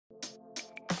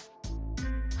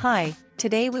Hi,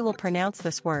 today we will pronounce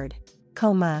this word,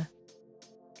 coma.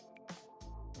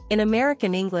 In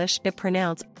American English, it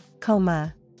pronounced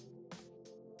coma.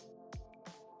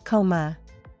 Coma.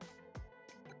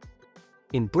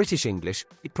 In British English,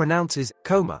 it pronounces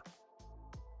coma.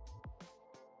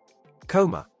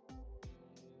 Coma.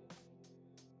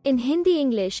 In Hindi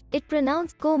English, it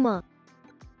pronounced Coma.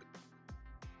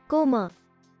 Coma.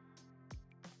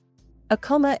 A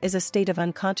coma is a state of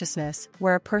unconsciousness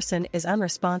where a person is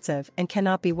unresponsive and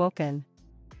cannot be woken.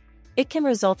 It can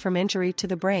result from injury to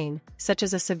the brain, such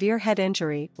as a severe head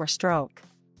injury or stroke.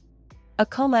 A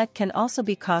coma can also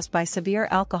be caused by severe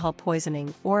alcohol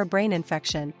poisoning or a brain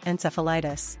infection,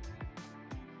 encephalitis.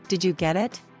 Did you get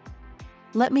it?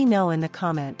 Let me know in the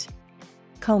comment.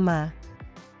 Coma.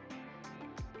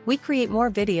 We create more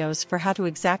videos for how to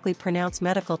exactly pronounce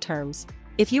medical terms.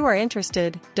 If you are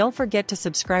interested, don't forget to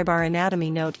subscribe our Anatomy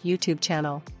Note YouTube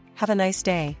channel. Have a nice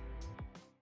day.